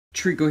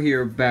Trico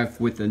here, back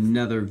with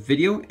another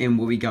video, and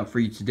what we got for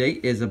you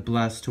today is a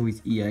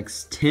Blastoise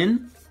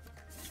EX10.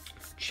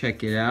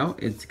 Check it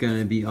out, it's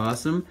gonna be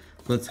awesome.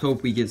 Let's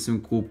hope we get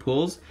some cool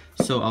pulls.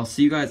 So I'll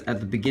see you guys at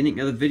the beginning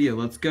of the video.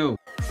 Let's go.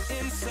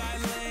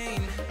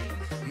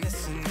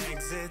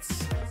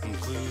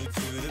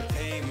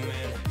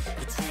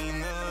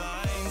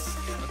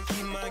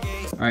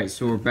 Alright,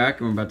 so we're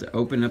back and we're about to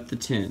open up the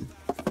tin.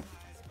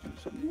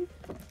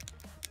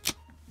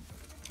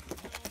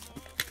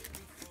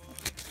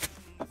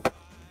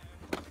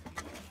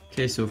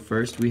 Okay, so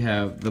first we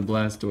have the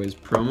Blastoise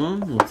promo.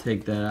 We'll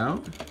take that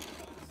out.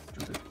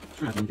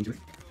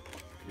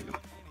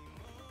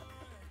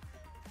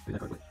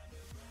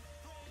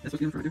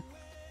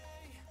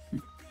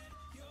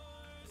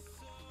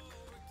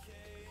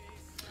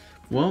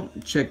 Well,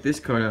 check this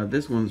card out.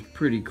 This one's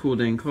pretty cool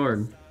dang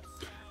card.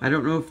 I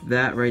don't know if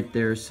that right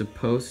there is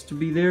supposed to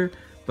be there,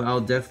 but I'll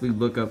definitely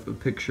look up a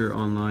picture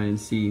online and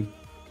see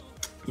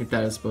if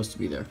that is supposed to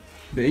be there.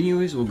 But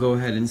anyways, we'll go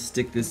ahead and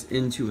stick this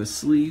into a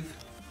sleeve.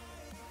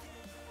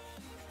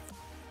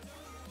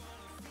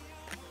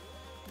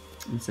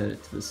 And set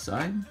it to the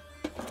side.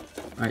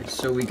 Alright,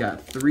 so we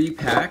got 3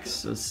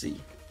 packs. Let's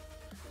see.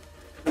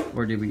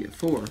 Or did we get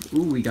 4?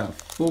 Ooh, we got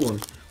 4.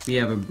 We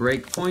have a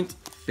Breakpoint,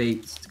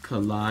 Fates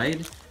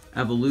Collide,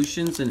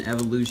 Evolutions, and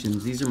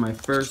Evolutions. These are my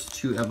first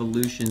 2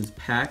 Evolutions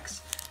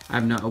packs. I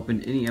have not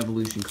opened any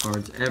Evolution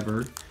cards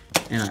ever.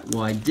 And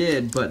well, I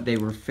did, but they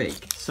were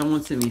fake.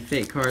 Someone sent me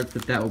fake cards,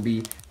 but that will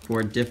be for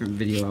a different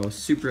video. I was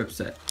super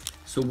upset.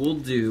 So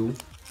we'll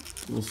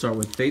start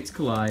with Fates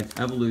Collide,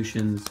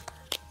 Evolutions,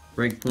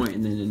 Breakpoint,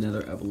 and then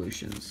another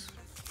Evolutions.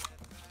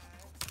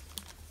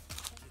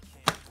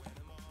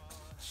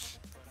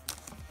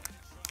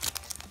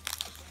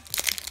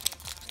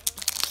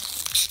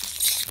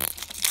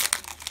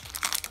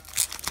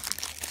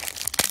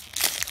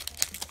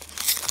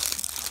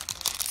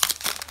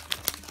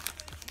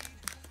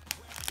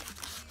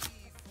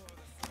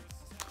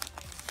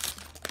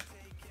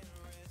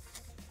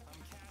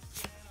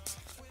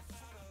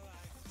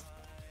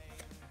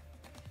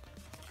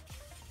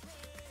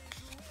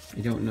 I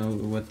don't know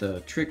what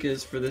the trick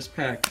is for this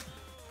pack.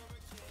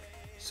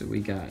 So we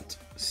got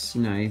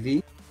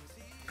Snivy,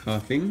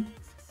 Coughing,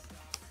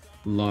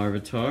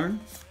 Larvitar,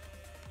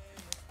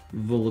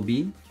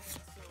 Vullaby,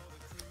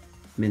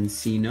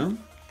 Mincino,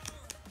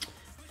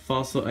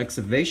 Fossil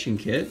Excavation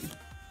Kit,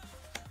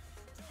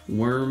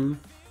 Wormadam,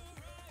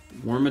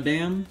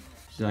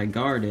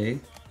 Zygarde,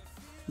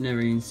 never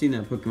even seen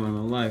that Pokemon in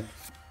my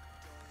life,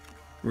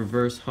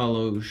 Reverse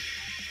Hollow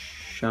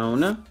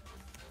Shauna,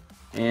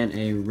 and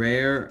a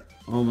rare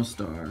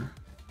Omastar.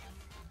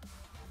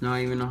 Not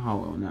even a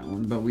holo in that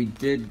one, but we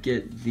did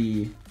get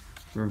the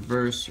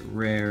reverse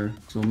rare.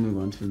 So we'll move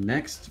on to the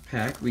next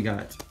pack. We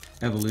got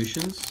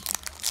Evolutions.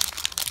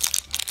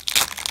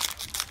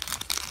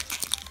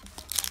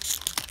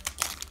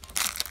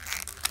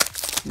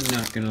 I'm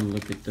not gonna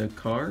look at the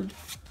card.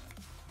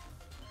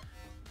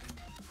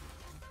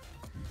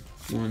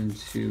 1,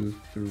 2,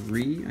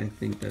 3. I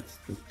think that's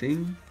the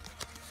thing.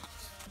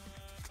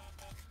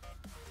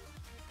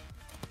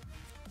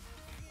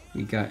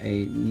 We got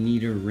a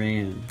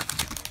Nidoran.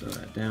 Throw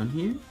that down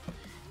here.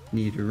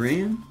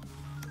 Nidoran.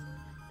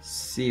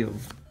 Seal.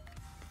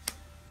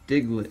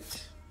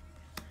 Diglett.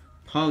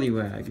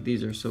 Poliwag.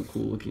 These are so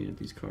cool looking at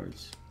these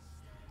cards.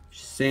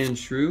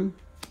 Sandshrew.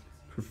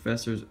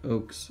 Professor's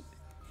Oak's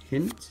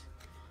Hint.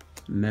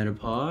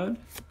 Metapod.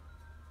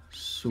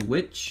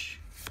 Switch.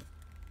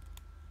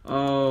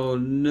 Oh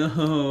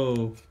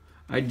no!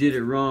 I did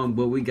it wrong,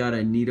 but we got a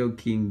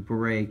Nidoking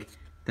Break.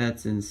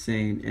 That's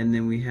insane. And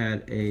then we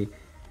had a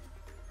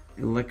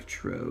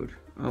Electrode.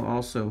 Oh,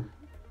 also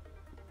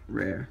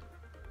rare.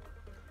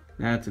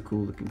 That's a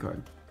cool looking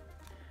card.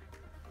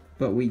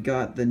 But we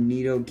got the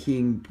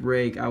Nidoking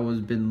Break.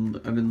 I've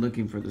been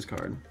looking for this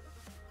card.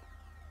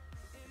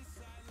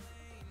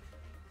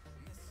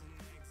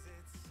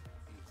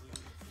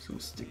 So we'll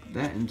stick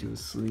that into a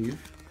sleeve.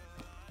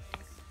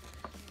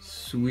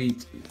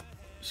 Sweet.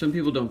 Some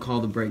people don't call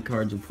the break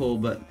cards a pull,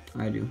 but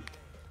I do.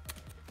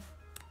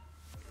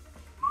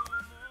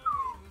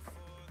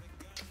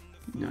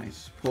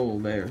 Nice pull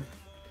there.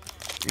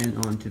 And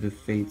onto the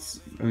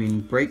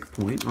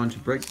Breakpoint, onto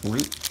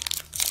Breakpoint.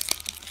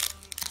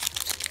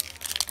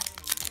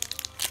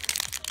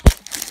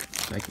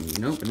 If I can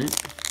even open it.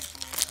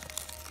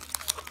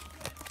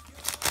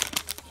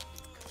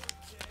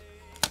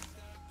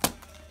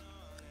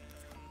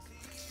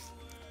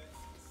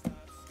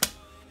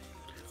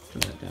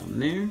 Throw that down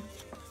there.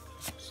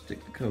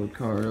 Stick the code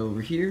card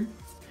over here.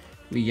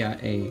 We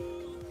got a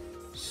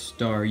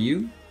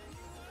Staryu.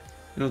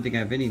 I don't think I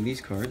have any of these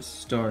cards.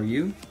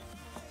 Staryu.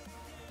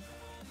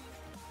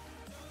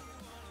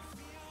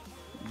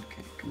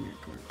 Okay, come here,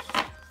 cards.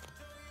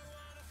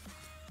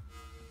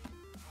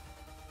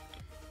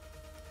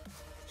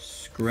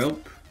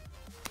 Skrelp.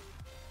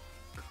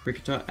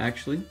 Kricketot.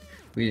 Actually,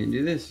 we didn't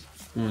do this.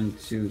 1,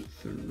 2,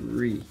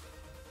 3.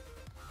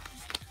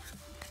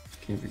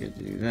 Can't forget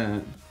to do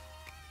that.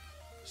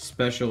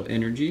 Special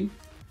Energy,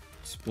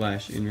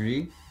 Splash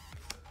Energy,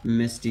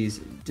 Misty's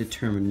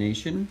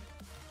Determination.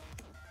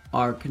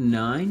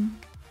 Arc-9.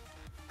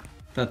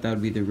 Thought that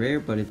would be the rare,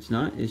 but it's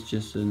not. It's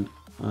just an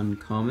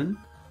uncommon.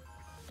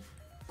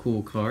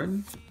 Cool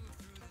card.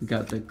 We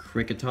got the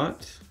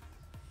Cricketot.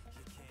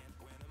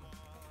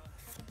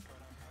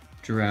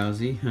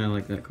 Drowsy, I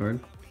like that card.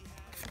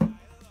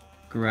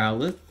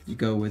 Growlithe, you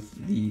go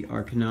with the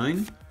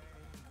Arcanine.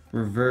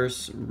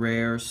 Reverse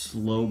Rare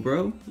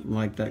Slowbro,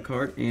 like that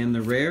card. And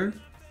the rare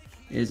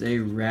is a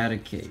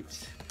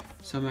Raticate.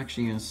 So I'm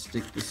actually going to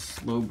stick the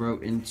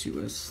Slowbro into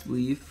a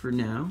sleeve for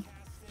now.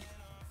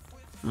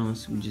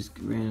 Unless we just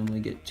randomly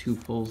get 2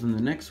 pulls in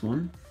the next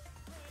one.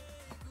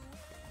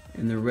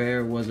 And the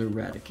rare was a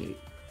Raticate.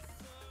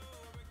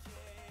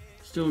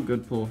 Still a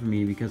good pull for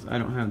me because I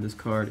don't have this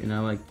card and I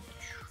like...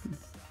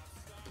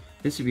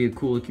 This would be a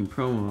cool looking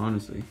promo,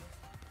 honestly.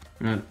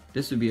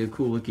 This would be a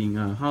cool looking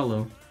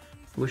holo.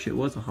 I wish it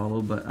was a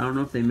holo, but I don't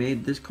know if they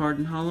made this card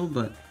in holo,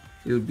 but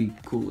it would be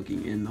cool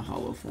looking in the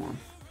holo form.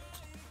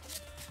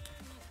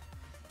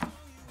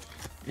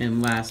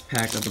 And last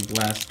pack of the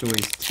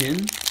Blastoise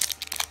tin.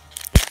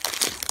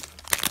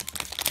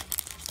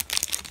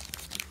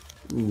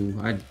 Ooh,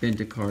 I bent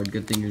a card.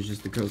 Good thing it was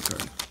just the code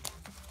card.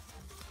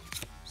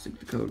 Stick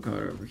the code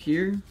card over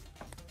here.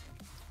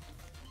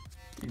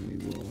 And we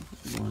will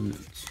 1,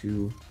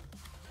 2,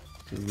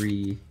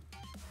 3.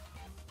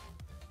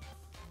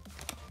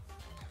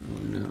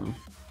 Oh no.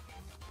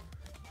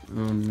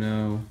 Oh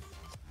no.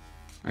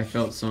 I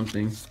felt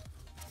something.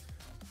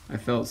 I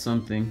felt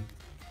something.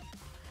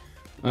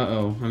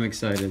 Uh-oh, I'm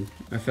excited.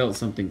 I felt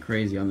something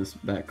crazy on this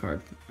back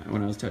card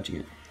when I was touching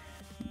it.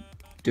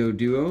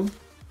 Doduo.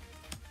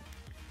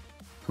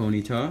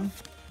 Ponyta.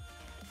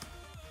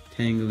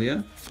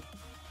 Tanglia.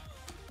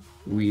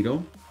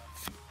 Weedle.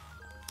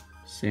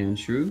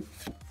 Sandshrew.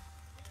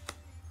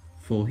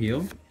 Full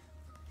Heal.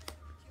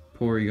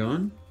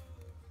 Porygon.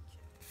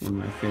 One of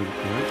my favorite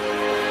cards.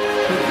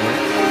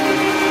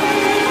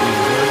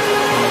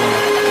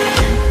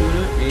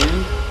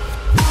 And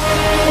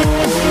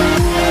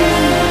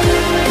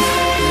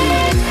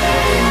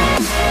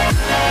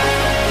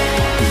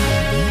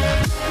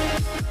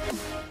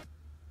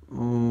oh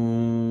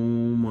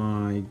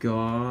my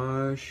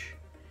gosh.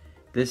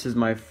 This is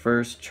my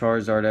first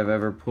Charizard I've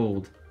ever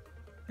pulled.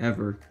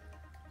 Ever.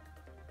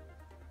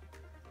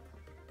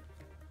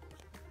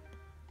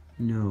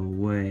 No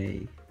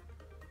way.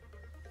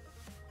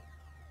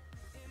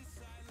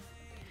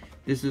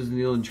 This isn't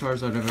the only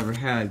Charizard I've ever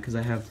had because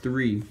I have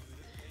 3.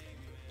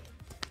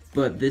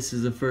 But this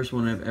is the first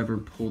one I've ever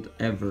pulled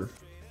ever.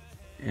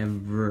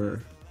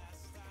 Ever.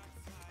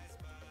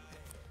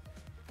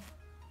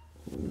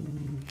 Oh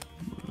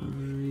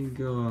my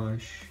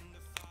gosh.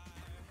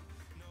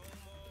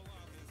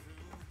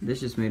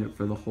 This just made up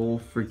for the whole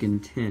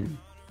freaking tin.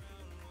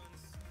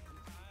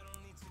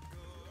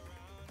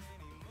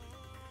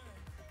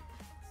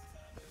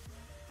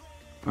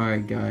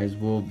 Alright guys,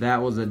 well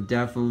that was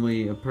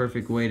definitely a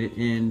perfect way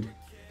to end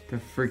the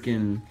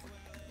freaking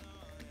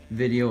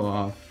video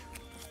off.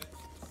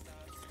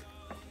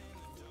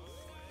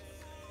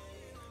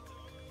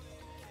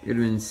 It would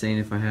have been insane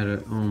if I had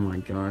a, oh my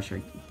gosh,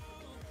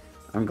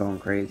 I'm going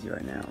crazy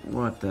right now.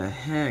 What the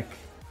heck?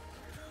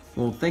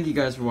 Well, thank you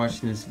guys for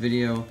watching this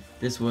video.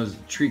 This was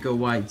Trico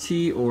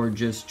YT or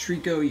just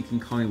Trico, you can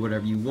call me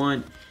whatever you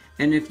want.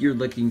 And if you're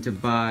looking to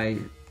buy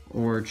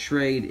or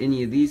trade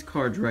any of these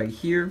cards right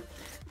here,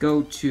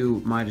 go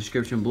to my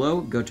description below,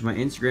 go to my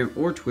Instagram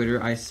or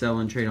Twitter. I sell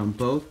and trade on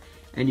both,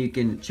 and you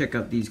can check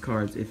out these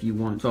cards if you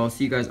want. So I'll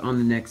see you guys on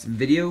the next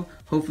video.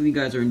 Hopefully you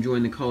guys are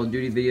enjoying the Call of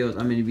Duty videos.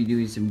 I'm going to be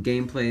doing some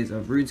gameplays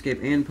of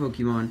RuneScape and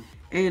Pokemon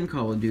and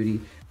Call of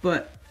Duty,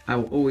 but I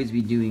will always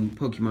be doing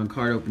Pokemon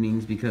card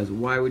openings because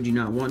why would you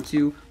not want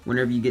to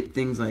whenever you get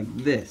things like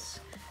this?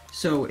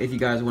 So if you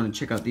guys want to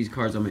check out these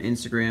cards on my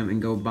Instagram and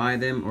go buy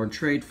them or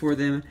trade for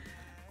them,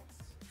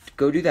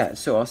 go do that.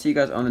 So I'll see you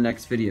guys on the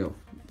next video.